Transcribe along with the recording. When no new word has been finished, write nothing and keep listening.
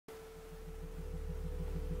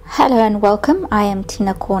Hello and welcome. I am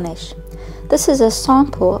Tina Cornish. This is a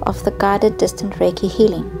sample of the guided distant Reiki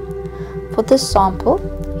healing. For this sample,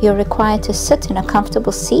 you're required to sit in a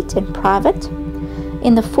comfortable seat in private.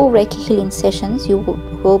 In the full Reiki healing sessions, you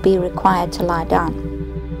will be required to lie down.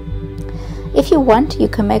 If you want, you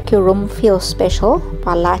can make your room feel special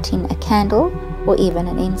by lighting a candle or even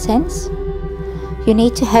an incense. You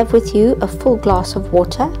need to have with you a full glass of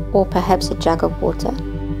water or perhaps a jug of water.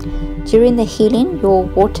 During the healing, your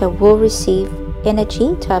water will receive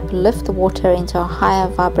energy to uplift the water into a higher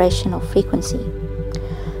vibrational frequency.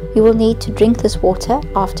 You will need to drink this water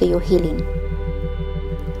after your healing.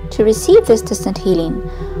 To receive this distant healing,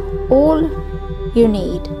 all you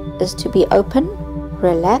need is to be open,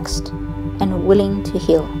 relaxed, and willing to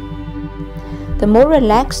heal. The more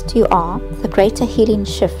relaxed you are, the greater healing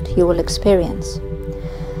shift you will experience.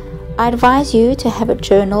 I advise you to have a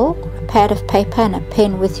journal, a pad of paper, and a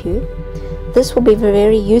pen with you. This will be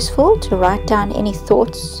very useful to write down any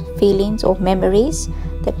thoughts, feelings, or memories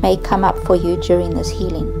that may come up for you during this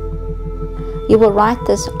healing. You will write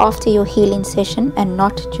this after your healing session and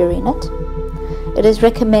not during it. It is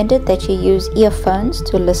recommended that you use earphones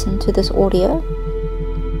to listen to this audio.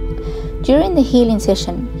 During the healing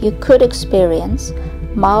session, you could experience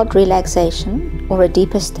mild relaxation or a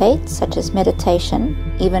deeper state such as meditation,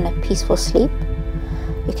 even a peaceful sleep.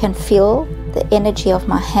 You can feel the energy of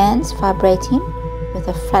my hands vibrating with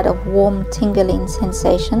a flood of warm tingling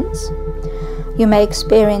sensations. You may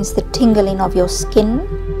experience the tingling of your skin,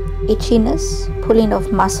 itchiness, pulling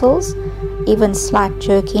of muscles, even slight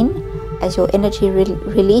jerking as your energy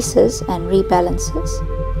releases and rebalances.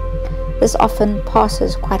 This often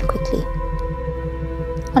passes quite quickly.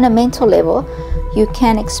 On a mental level, you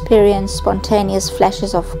can experience spontaneous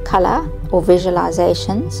flashes of color or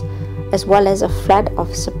visualizations, as well as a flood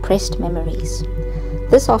of suppressed memories.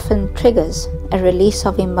 This often triggers a release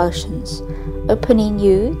of emotions, opening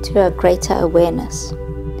you to a greater awareness.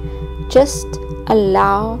 Just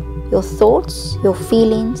allow your thoughts, your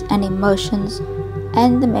feelings and emotions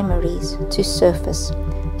and the memories to surface,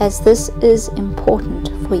 as this is important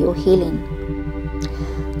for your healing.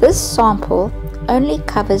 This sample only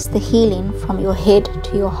covers the healing from your head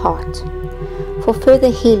to your heart. For further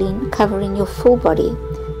healing covering your full body,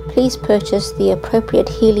 please purchase the appropriate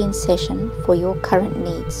healing session for your current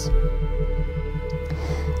needs.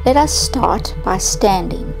 Let us start by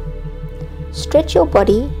standing. Stretch your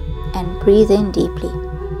body and breathe in deeply.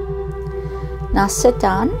 Now sit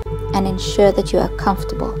down and ensure that you are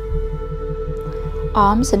comfortable.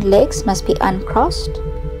 Arms and legs must be uncrossed,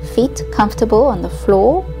 feet comfortable on the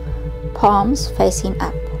floor, palms facing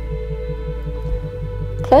up.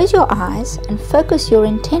 Close your eyes and focus your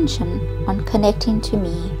intention on connecting to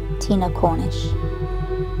me, Tina Cornish.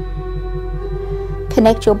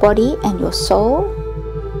 Connect your body and your soul.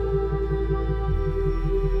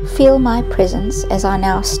 Feel my presence as I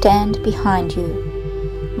now stand behind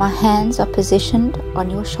you. My hands are positioned on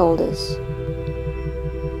your shoulders.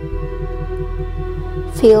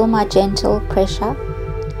 Feel my gentle pressure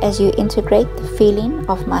as you integrate the feeling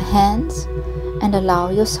of my hands and allow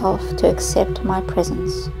yourself to accept my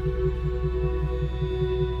presence.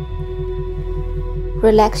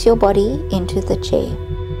 Relax your body into the chair.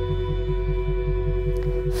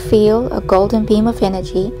 Feel a golden beam of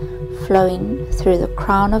energy flowing through the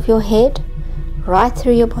crown of your head, right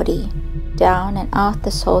through your body, down and out the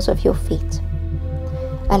soles of your feet.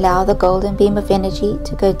 Allow the golden beam of energy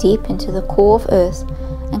to go deep into the core of earth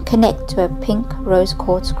and connect to a pink rose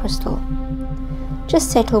quartz crystal.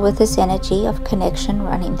 Just settle with this energy of connection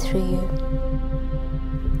running through you.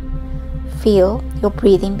 Feel your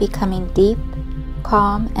breathing becoming deep,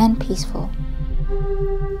 calm and peaceful.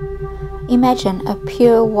 Imagine a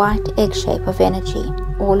pure white egg shape of energy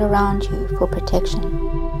all around you for protection.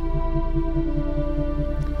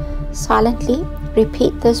 Silently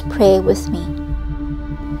repeat this prayer with me.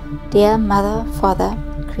 Dear Mother, Father,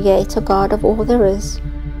 Creator, God of all there is,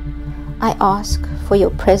 I ask for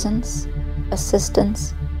your presence,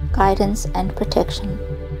 assistance, guidance and protection.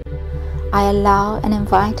 I allow and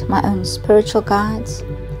invite my own spiritual guides,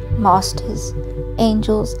 masters,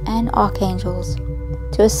 angels and archangels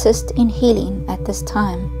to assist in healing at this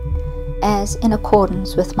time, as in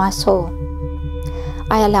accordance with my soul.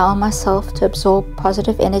 I allow myself to absorb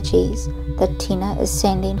positive energies that Tina is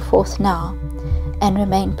sending forth now and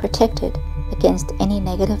remain protected against any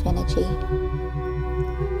negative energy.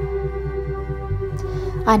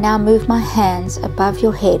 I now move my hands above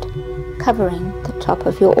your head, covering the top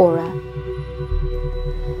of your aura.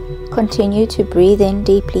 Continue to breathe in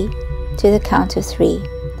deeply to the count of 3.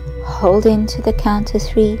 Hold in to the count of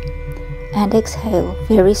 3 and exhale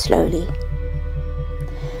very slowly.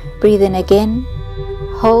 Breathe in again.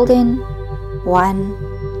 Hold in.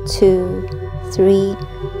 1, 2, 3.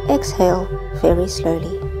 Exhale very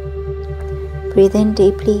slowly. Breathe in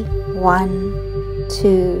deeply. 1,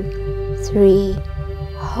 2, 3.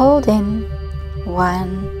 Hold in.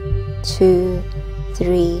 1, 2,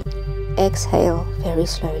 3. Exhale very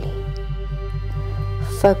slowly.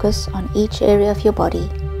 Focus on each area of your body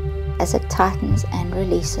as it tightens and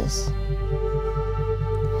releases.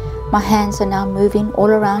 My hands are now moving all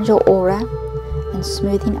around your aura and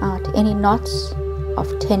smoothing out any knots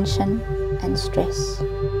of tension and stress.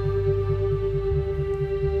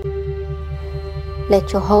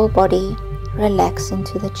 Let your whole body relax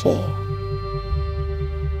into the chair.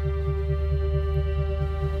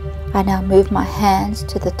 I now move my hands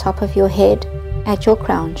to the top of your head at your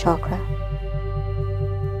crown chakra.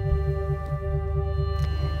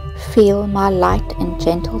 Feel my light and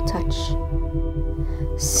gentle touch.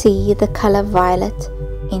 See the color violet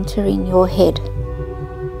entering your head.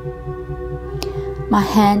 My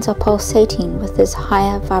hands are pulsating with this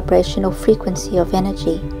higher vibrational frequency of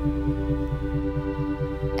energy.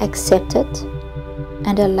 Accept it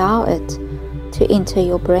and allow it to enter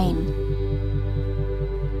your brain.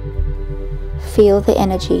 Feel the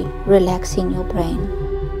energy relaxing your brain,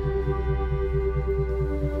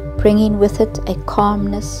 bringing with it a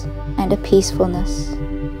calmness and a peacefulness.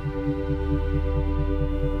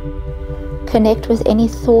 Connect with any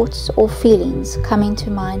thoughts or feelings coming to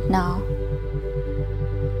mind now.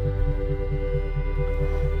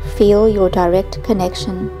 Feel your direct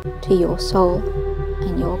connection to your soul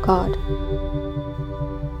and your God.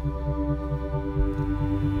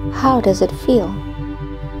 How does it feel?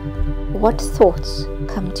 What thoughts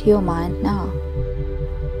come to your mind now?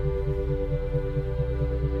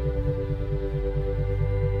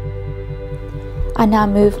 I now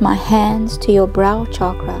move my hands to your brow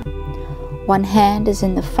chakra. One hand is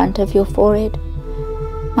in the front of your forehead.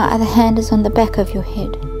 My other hand is on the back of your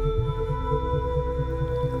head.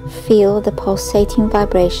 Feel the pulsating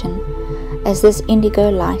vibration as this indigo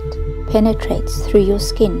light penetrates through your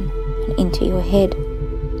skin and into your head.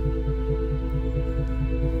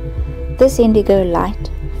 This indigo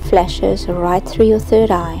light flashes right through your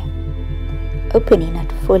third eye, opening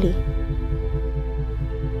it fully.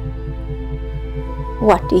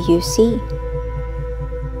 What do you see?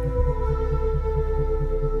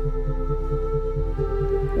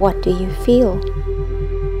 What do you feel?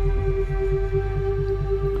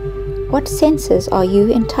 What senses are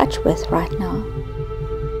you in touch with right now?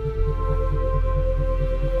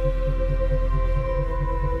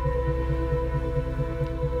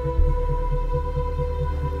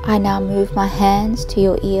 I now move my hands to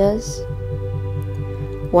your ears,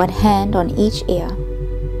 one hand on each ear.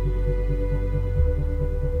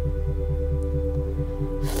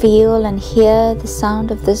 Feel and hear the sound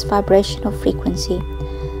of this vibrational frequency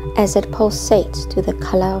as it pulsates to the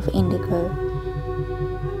color of indigo.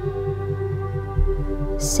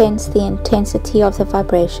 Sense the intensity of the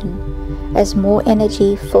vibration as more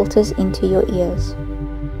energy filters into your ears.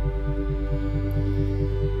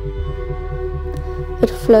 It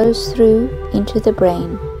flows through into the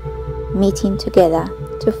brain, meeting together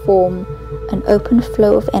to form an open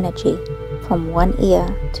flow of energy from one ear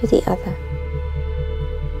to the other.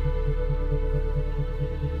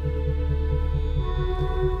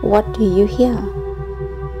 What do you hear?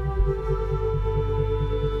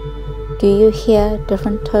 Do you hear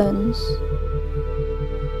different tones?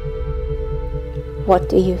 What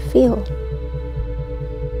do you feel?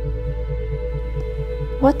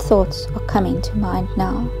 What thoughts are coming to mind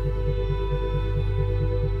now?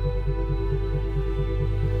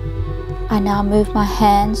 I now move my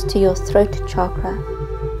hands to your throat chakra.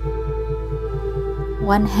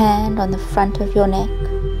 One hand on the front of your neck.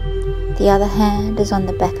 The other hand is on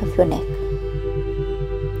the back of your neck.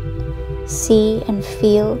 See and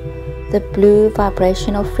feel the blue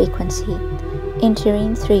vibrational frequency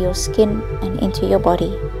entering through your skin and into your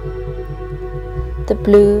body. The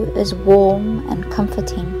blue is warm and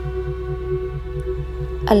comforting.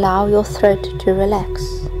 Allow your throat to relax.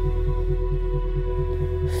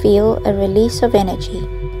 Feel a release of energy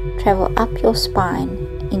travel up your spine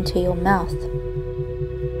into your mouth.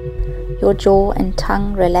 Your jaw and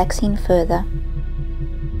tongue relaxing further.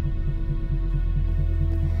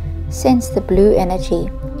 Sense the blue energy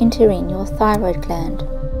entering your thyroid gland.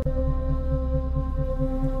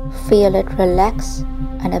 Feel it relax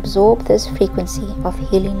and absorb this frequency of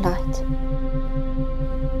healing light.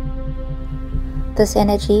 This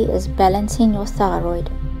energy is balancing your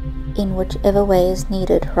thyroid in whichever way is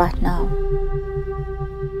needed right now.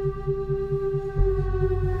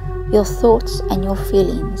 Your thoughts and your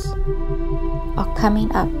feelings are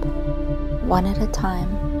coming up one at a time.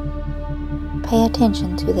 Pay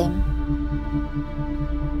attention to them.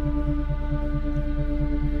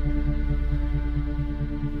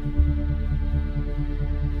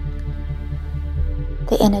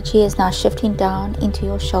 The energy is now shifting down into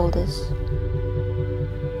your shoulders.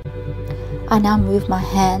 I now move my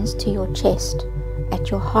hands to your chest at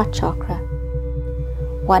your heart chakra.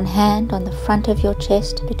 One hand on the front of your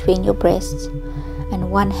chest between your breasts, and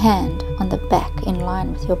one hand on the back in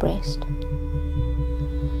line with your breast.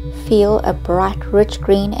 Feel a bright, rich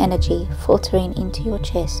green energy filtering into your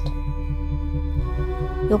chest.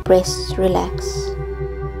 Your breasts relax.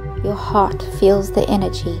 Your heart feels the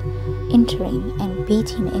energy entering and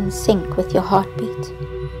beating in sync with your heartbeat.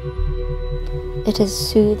 It is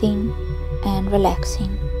soothing and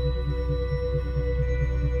relaxing.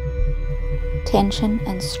 Tension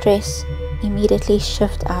and stress immediately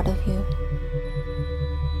shift out of you.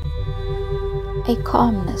 A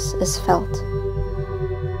calmness is felt.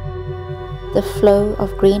 The flow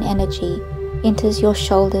of green energy enters your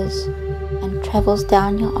shoulders and travels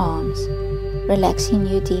down your arms, relaxing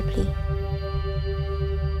you deeply.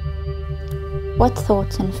 What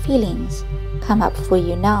thoughts and feelings come up for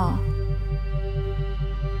you now?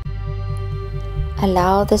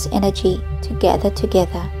 Allow this energy to gather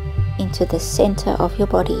together into the center of your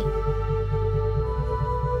body.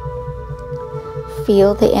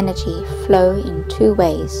 Feel the energy flow in two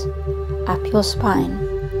ways, up your spine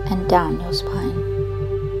and down your spine.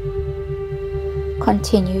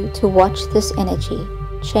 Continue to watch this energy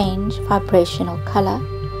change vibrational color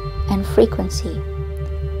and frequency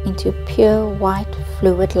into pure white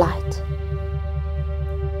fluid light.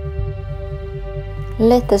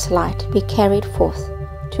 Let this light be carried forth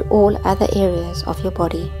to all other areas of your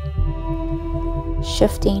body,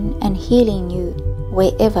 shifting and healing you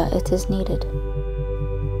wherever it is needed.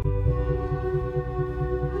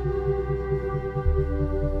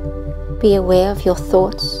 Be aware of your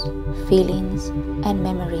thoughts, feelings, and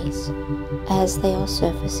memories as they are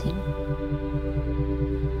surfacing.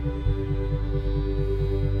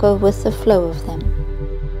 Go with the flow of them.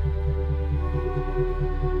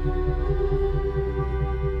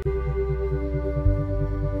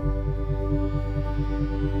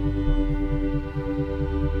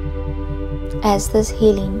 As this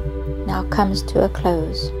healing now comes to a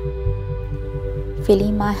close,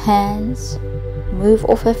 feeling my hands move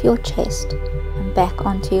off of your chest and back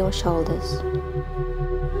onto your shoulders.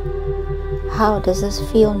 How does this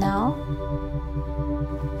feel now?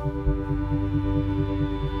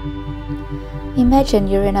 Imagine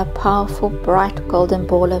you're in a powerful, bright golden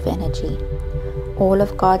ball of energy. All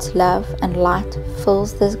of God's love and light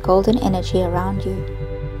fills this golden energy around you.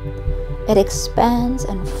 It expands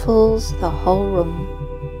and fills the whole room.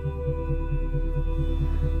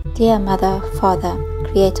 Dear Mother, Father,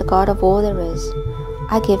 Creator God of all there is,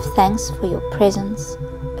 I give thanks for your presence,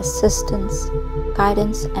 assistance,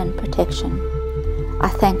 guidance, and protection. I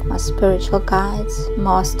thank my spiritual guides,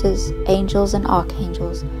 masters, angels, and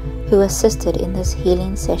archangels who assisted in this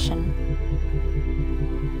healing session.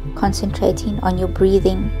 Concentrating on your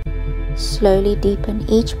breathing, slowly deepen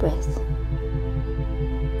each breath.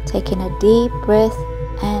 Taking a deep breath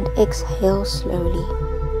and exhale slowly.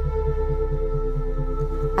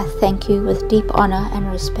 I thank you with deep honor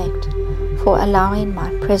and respect for allowing my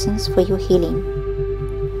presence for your healing.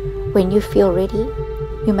 When you feel ready,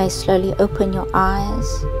 you may slowly open your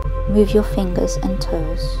eyes, move your fingers and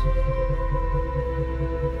toes.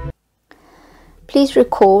 Please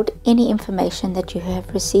record any information that you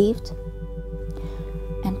have received.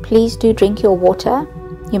 And please do drink your water.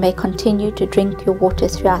 You may continue to drink your water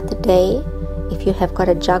throughout the day if you have got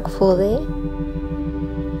a jug full there.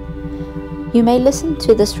 You may listen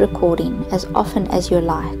to this recording as often as you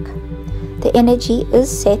like. The energy is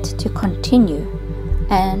set to continue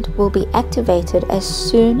and will be activated as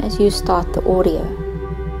soon as you start the audio.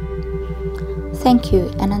 Thank you,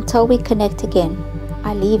 and until we connect again,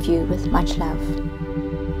 I leave you with much love.